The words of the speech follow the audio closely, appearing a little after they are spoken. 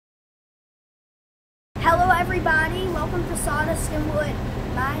everybody, welcome to Sawdust and Wood.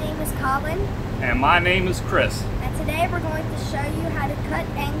 My name is Colin. And my name is Chris. And today we're going to show you how to cut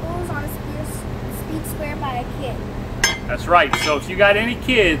angles on a speed square by a kid. That's right, so if you got any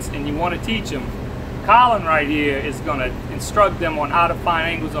kids and you want to teach them, Colin right here is going to instruct them on how to find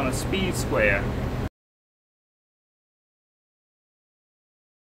angles on a speed square.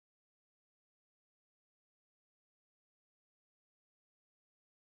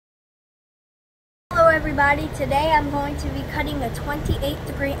 Hello everybody, today I'm going to be cutting a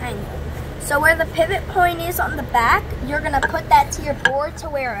 28-degree angle. So where the pivot point is on the back, you're going to put that to your board to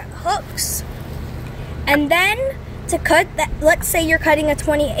where it hooks. And then to cut that, let's say you're cutting a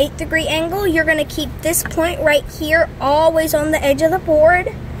 28-degree angle, you're going to keep this point right here always on the edge of the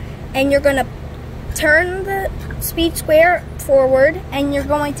board, and you're going to turn the speed square forward, and you're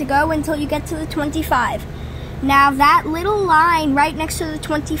going to go until you get to the 25. Now that little line right next to the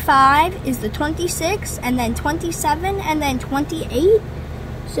 25 is the 26, and then 27, and then 28.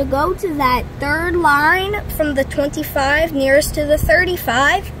 So go to that third line from the 25 nearest to the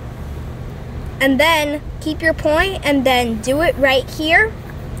 35, and then keep your point, and then do it right here,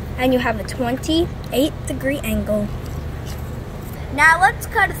 and you have a 28-degree angle. Now let's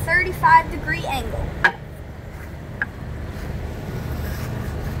cut a 35-degree angle.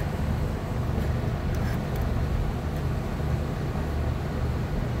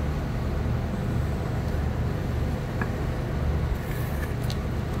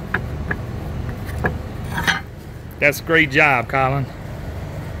 That's a great job, Colin.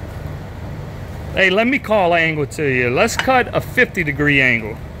 Hey, let me call an angle to you. Let's cut a 50-degree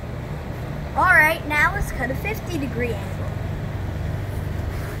angle. Alright, now let's cut a 50-degree angle.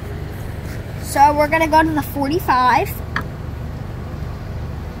 So we're going to go to the 45.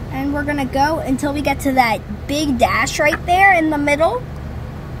 And we're going to go until we get to that big dash right there in the middle,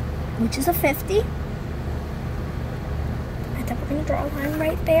 which is a 50. And then we're going to draw a line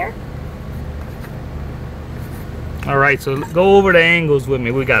right there. Alright, so go over the angles with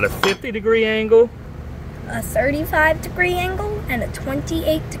me. We got a 50-degree angle, a 35-degree angle, and a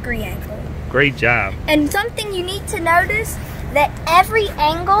 28-degree angle. Great job. And something you need to notice, that every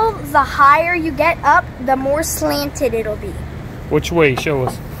angle, the higher you get up, the more slanted it'll be. Which way? Show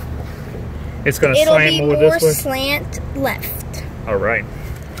us. It's going to slant more this way? It'll be more slant left. Alright.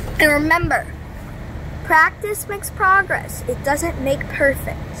 And remember, practice makes progress. It doesn't make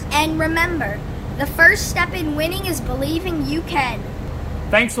perfect. And remember, the first step in winning is believing you can.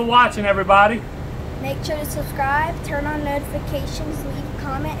 Thanks for watching, everybody. Make sure to subscribe, turn on notifications, leave a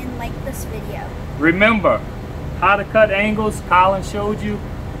comment, and like this video. Remember, how to cut angles, Colin showed you.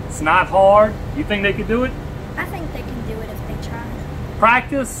 It's not hard. You think they could do it? I think they can do it if they try.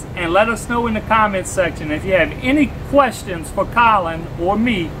 Practice and let us know in the comments section. If you have any questions for Colin or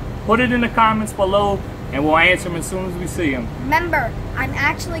me, put it in the comments below and we'll answer them as soon as we see them. Remember, I'm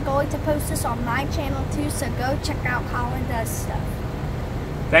actually going to post this on my channel too, so go check out Colin Does Stuff.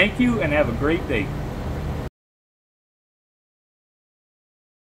 Thank you and have a great day.